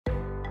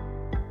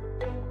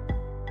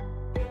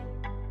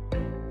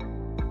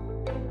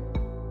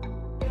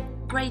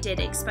Graded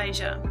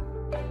exposure.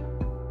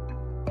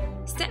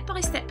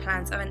 Step-by-step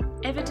plans are an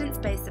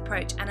evidence-based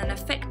approach and an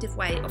effective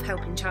way of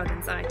helping child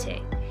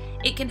anxiety.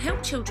 It can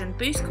help children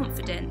boost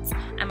confidence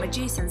and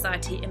reduce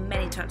anxiety in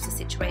many types of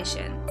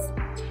situations.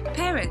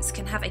 Parents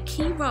can have a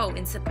key role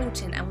in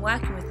supporting and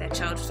working with their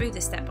child through the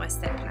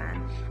step-by-step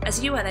plan,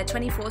 as you are there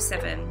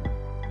 24/7.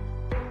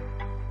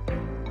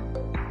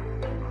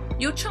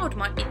 Your child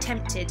might be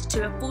tempted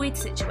to avoid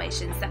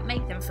situations that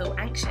make them feel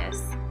anxious.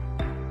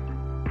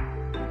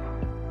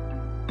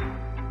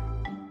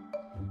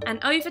 And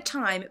over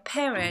time,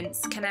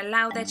 parents can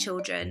allow their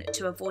children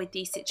to avoid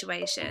these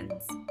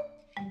situations.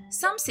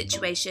 Some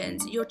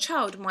situations your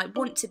child might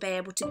want to be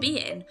able to be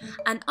in,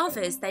 and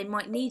others they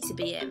might need to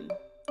be in.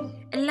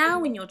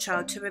 Allowing your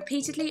child to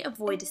repeatedly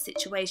avoid a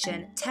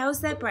situation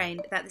tells their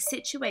brain that the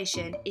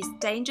situation is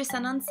dangerous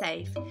and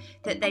unsafe,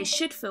 that they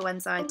should feel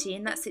anxiety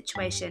in that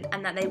situation,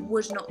 and that they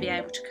would not be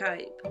able to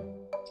cope.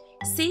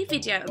 See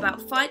video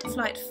about fight,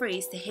 flight,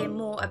 freeze to hear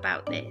more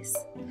about this.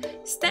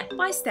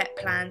 Step-by-step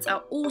plans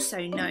are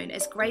also known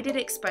as graded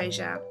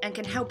exposure and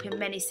can help in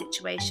many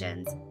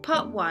situations.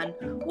 Part 1.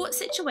 What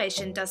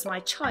situation does my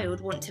child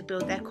want to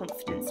build their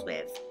confidence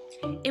with?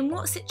 In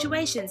what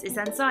situations is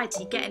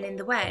anxiety getting in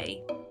the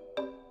way?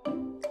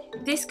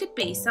 This could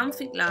be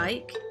something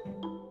like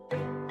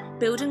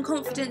building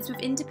confidence with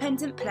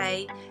independent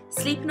play,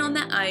 sleeping on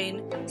their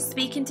own,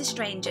 speaking to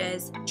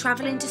strangers,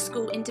 travelling to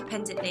school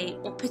independently,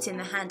 or putting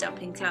the hand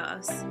up in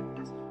class.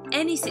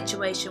 Any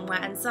situation where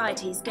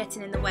anxiety is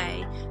getting in the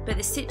way, but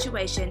the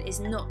situation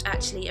is not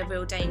actually a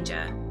real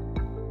danger.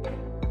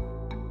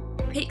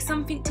 Pick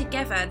something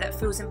together that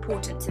feels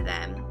important to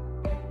them.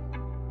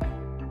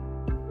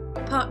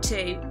 Part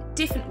 2.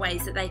 Different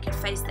ways that they could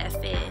face their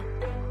fear.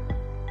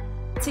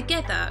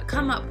 Together,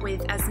 come up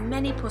with as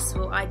many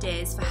possible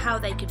ideas for how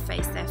they could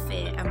face their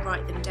fear and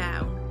write them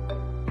down.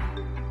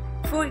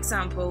 For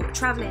example,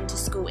 travelling to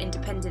school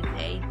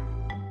independently.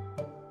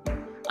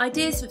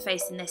 Ideas for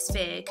facing this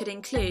fear could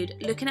include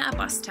looking at a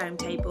bus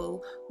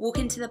timetable,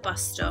 walking to the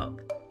bus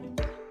stop,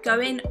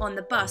 going on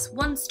the bus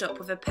one stop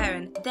with a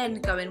parent,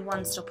 then going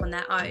one stop on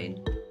their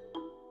own.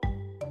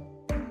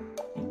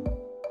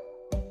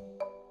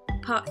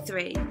 Part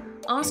 3.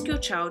 Ask your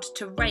child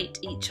to rate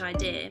each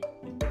idea.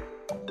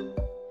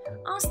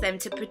 Ask them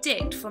to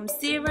predict from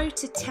 0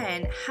 to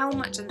 10 how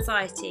much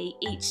anxiety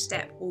each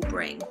step will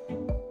bring.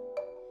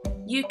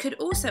 You could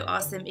also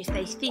ask them if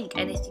they think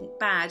anything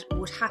bad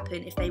would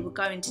happen if they were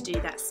going to do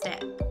that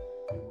step.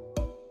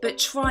 But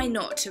try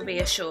not to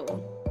reassure.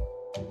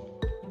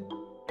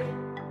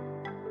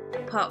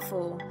 Part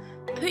 4.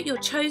 Put your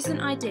chosen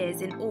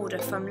ideas in order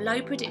from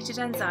low predicted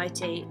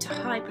anxiety to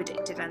high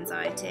predicted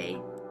anxiety.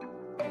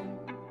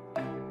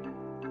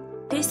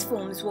 This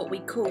forms what we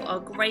call our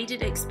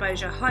graded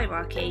exposure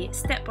hierarchy,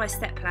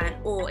 step-by-step plan,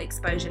 or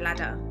exposure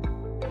ladder.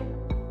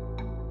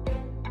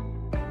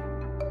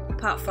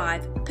 Part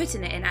 5.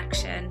 Putting it in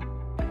action.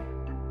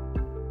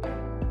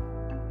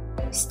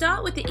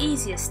 Start with the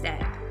easiest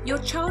step. Your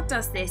child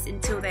does this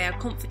until they are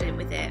confident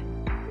with it.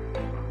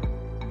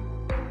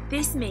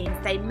 This means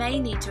they may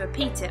need to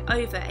repeat it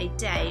over a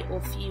day or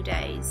few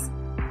days.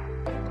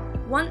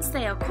 Once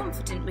they are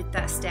confident with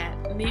that step,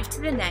 move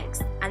to the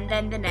next, and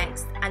then the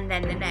next, and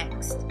then the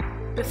next.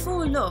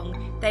 Before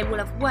long, they will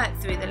have worked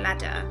through the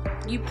ladder.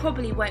 You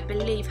probably won't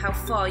believe how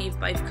far you've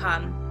both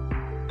come.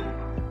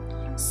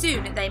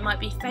 Soon, they might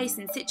be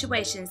facing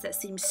situations that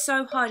seem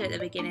so hard at the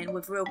beginning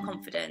with real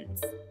confidence.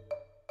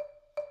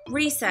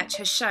 Research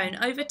has shown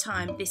over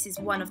time this is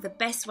one of the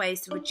best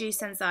ways to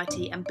reduce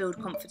anxiety and build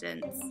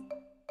confidence.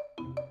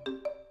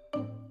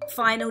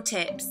 Final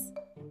tips.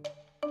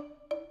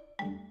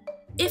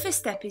 If a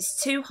step is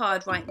too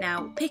hard right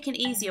now, pick an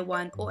easier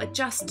one or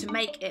adjust to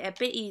make it a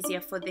bit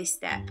easier for this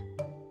step.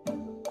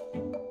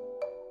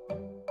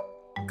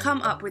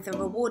 Come up with a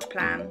reward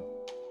plan.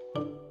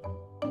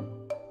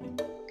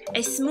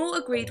 A small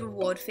agreed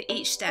reward for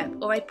each step,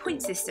 or a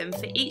point system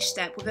for each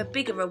step with a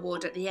bigger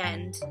reward at the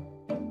end.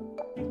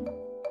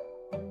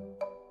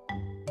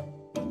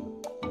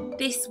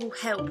 This will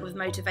help with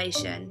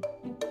motivation.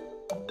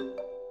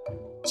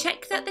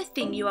 Check that the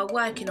thing you are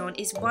working on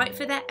is right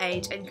for their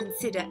age and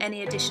consider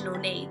any additional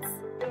needs.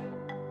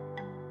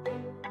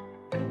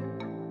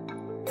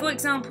 For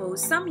example,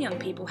 some young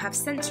people have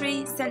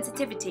sensory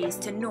sensitivities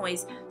to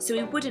noise, so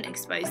we wouldn't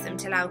expose them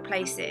to loud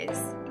places.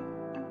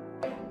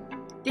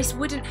 This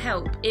wouldn't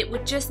help, it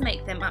would just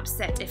make them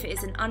upset if it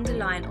is an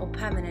underlying or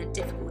permanent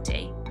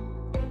difficulty.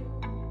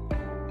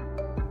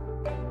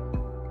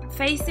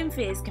 Facing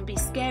fears can be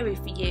scary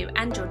for you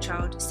and your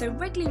child, so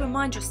regularly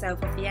remind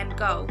yourself of the end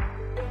goal.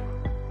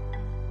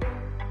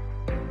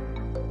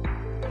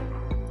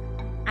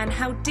 And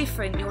how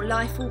different your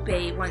life will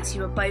be once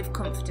you are both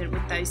confident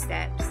with those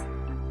steps.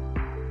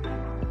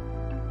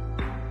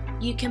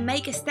 You can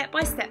make a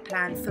step-by-step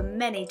plan for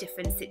many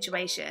different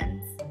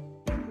situations.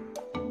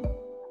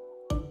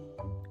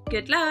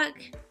 Good luck!